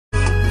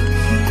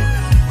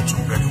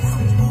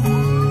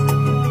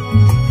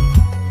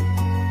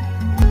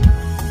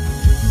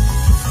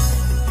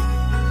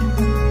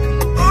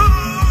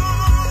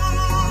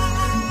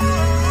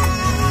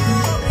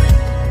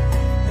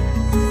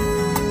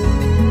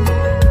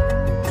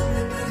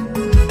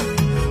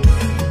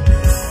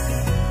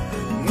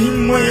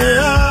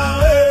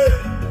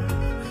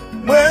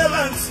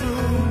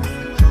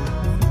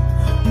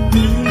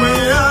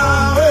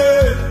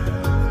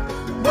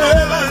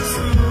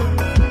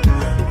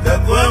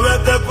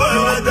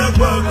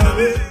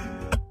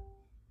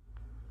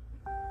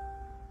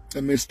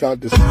Let me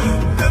start this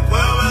song.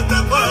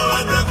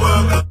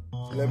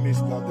 Let me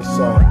start the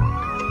song.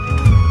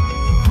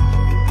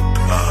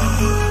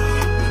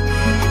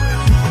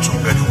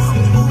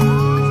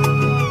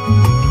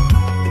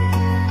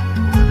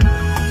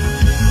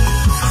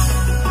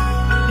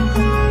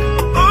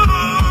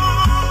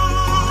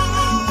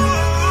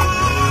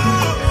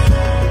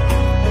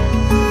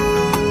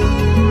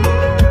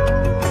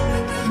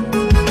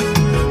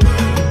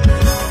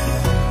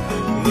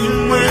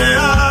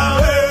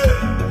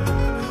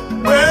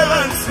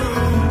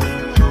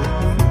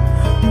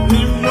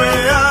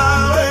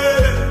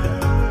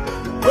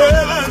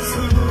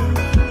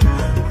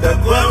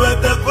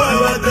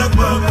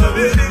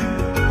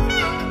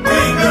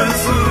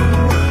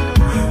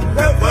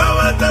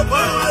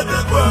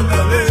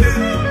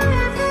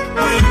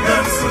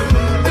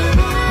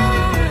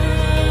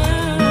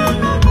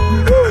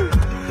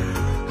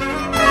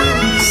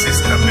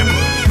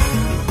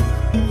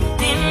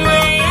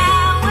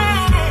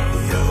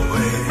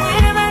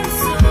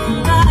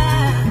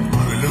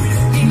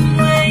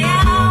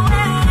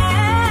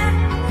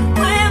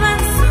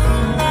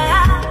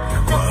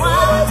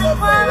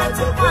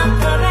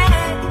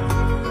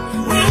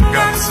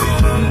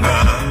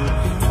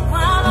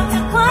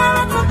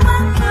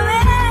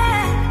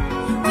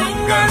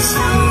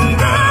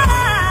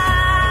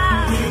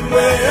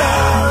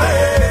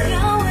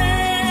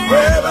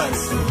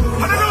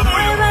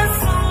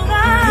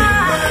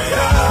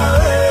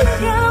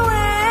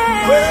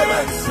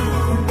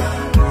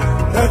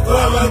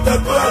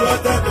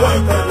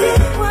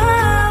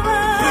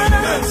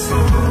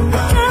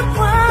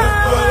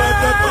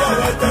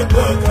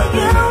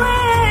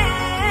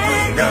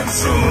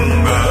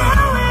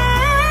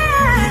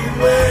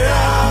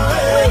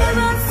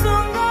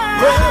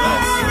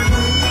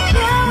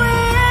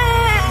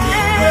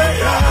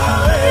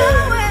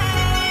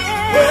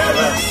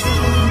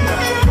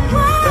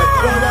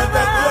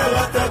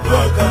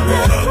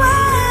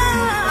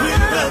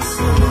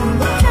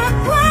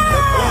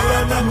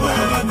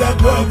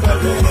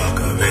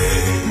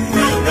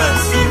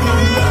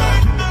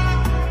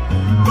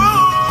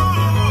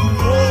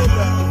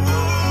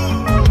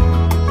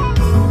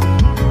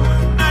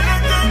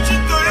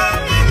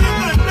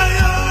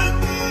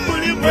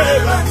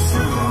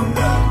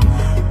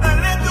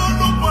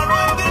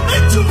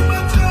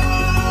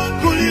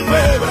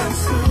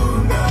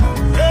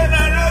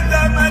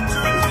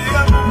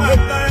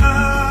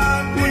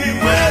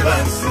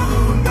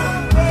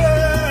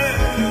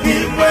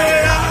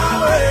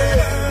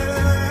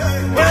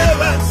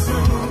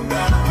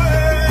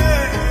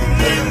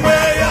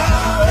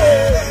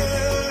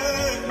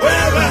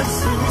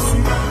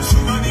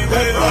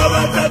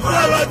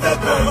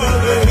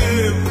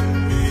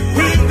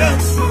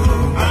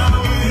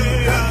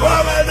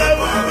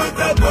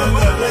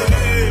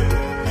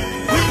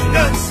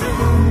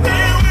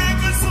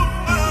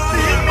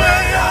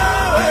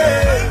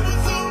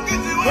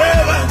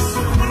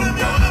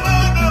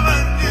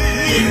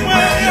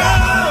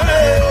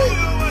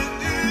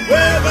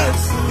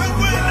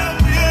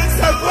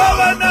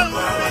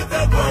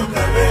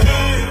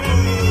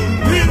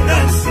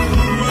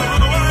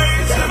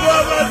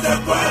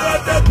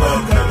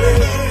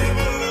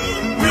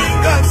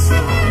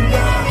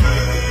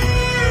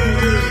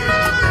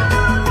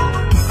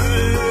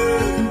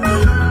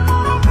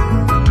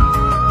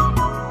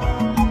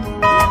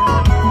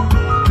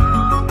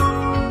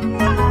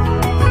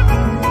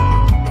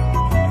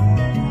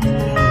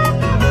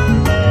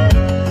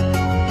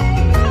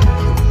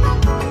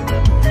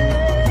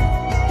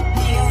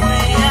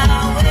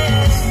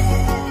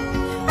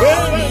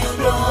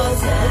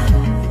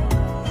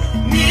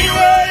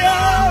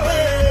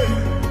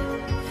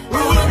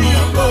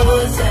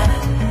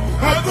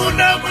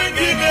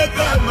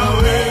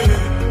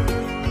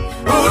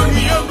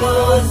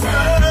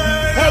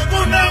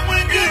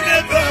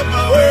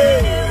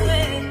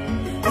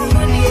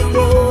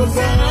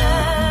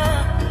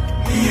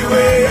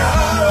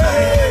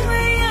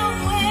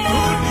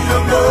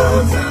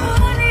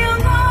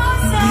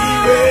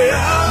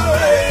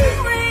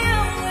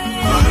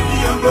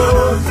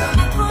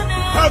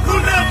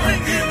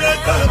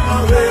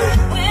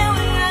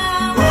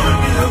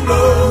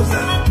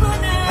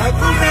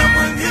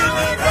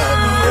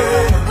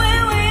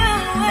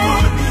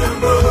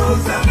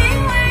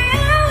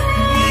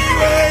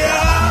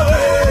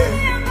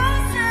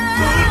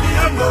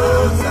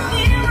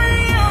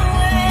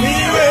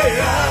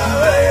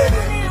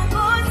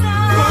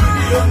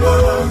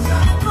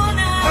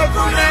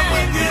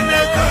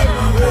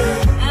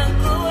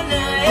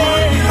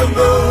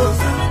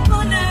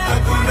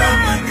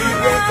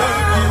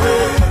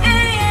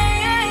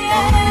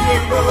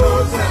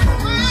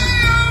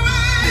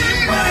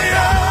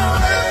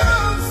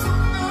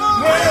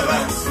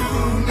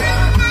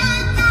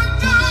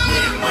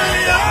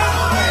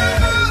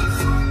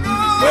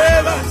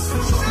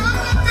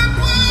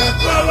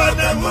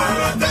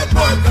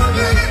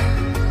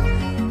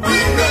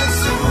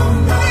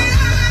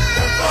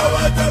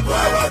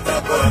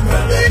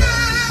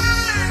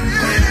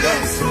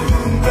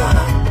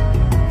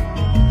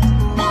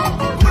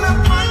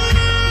 Kuna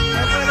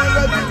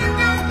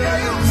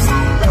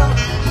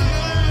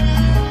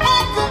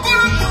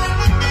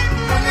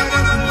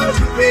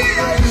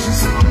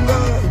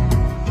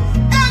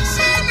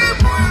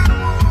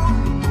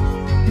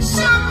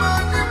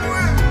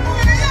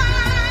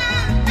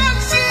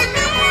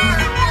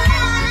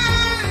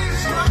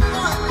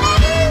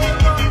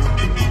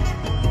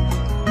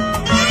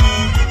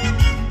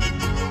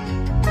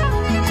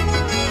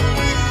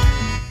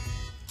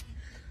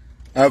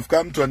I've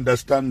come to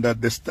understand that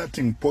the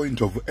starting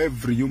point of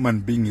every human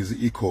being is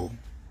equal.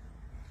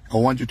 I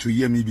want you to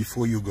hear me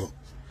before you go.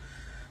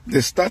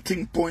 The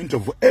starting point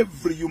of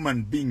every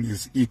human being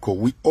is equal.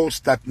 We all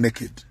start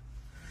naked.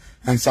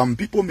 And some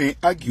people may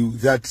argue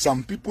that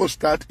some people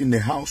start in a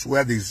house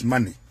where there is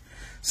money.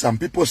 Some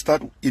people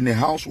start in a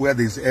house where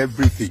there is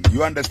everything.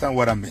 You understand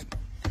what I mean?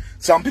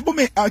 Some people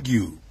may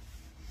argue.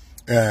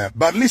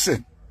 But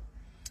listen.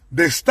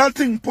 The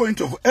starting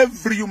point of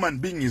every human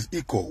being is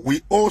equal.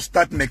 We all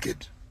start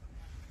naked.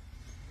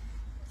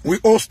 We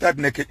all start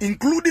naked,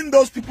 including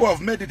those people who have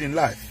made it in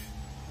life.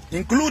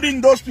 Including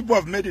those people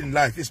who have made it in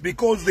life. It's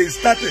because they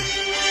started.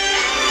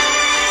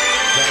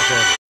 That's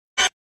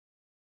all.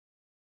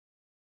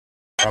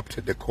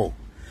 Interrupted the call.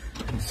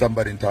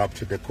 Somebody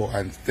interrupted the call,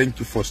 and thank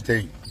you for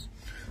staying.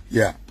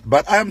 Yeah,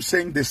 but I am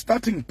saying the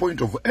starting point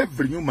of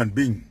every human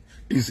being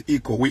is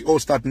equal. We all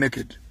start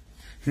naked.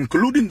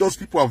 Including those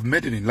people who have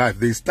made it in life.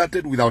 They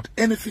started without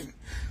anything.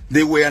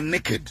 They were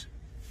naked.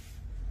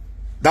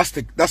 That's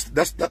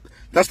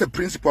the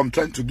principle I'm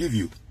trying to give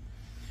you.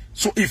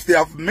 So if they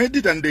have made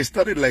it and they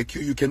started like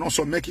you, you can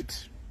also make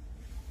it.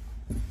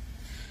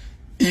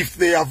 If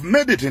they have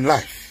made it in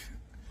life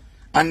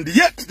and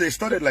yet they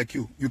started like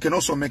you, you can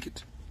also make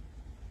it.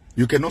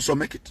 You can also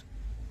make it.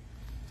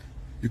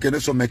 You can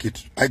also make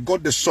it. I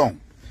got the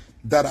song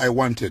that I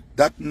wanted.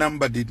 That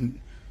number did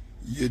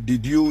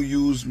you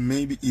use?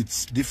 Maybe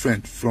it's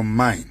different from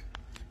mine.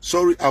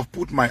 Sorry, I've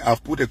put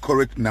a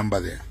correct number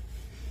there.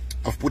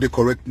 I've put a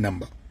correct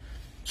number.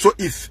 So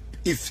if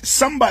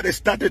somebody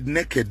started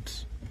naked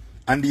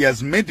and he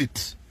has made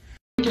it.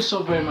 Thank you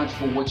so very much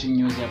for watching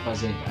News Yapa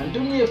Zed. And do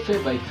me a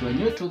favor, if you are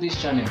new to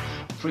this channel,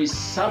 please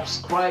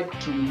subscribe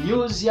to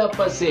News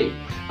Yapa Zed.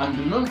 And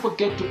do not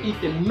forget to hit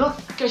the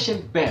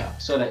notification bell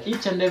so that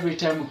each and every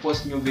time we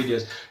post new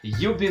videos,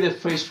 you'll be the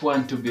first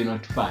one to be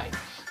notified.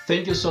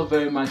 Thank you so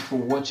very much for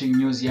watching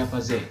News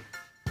Yapa Zed.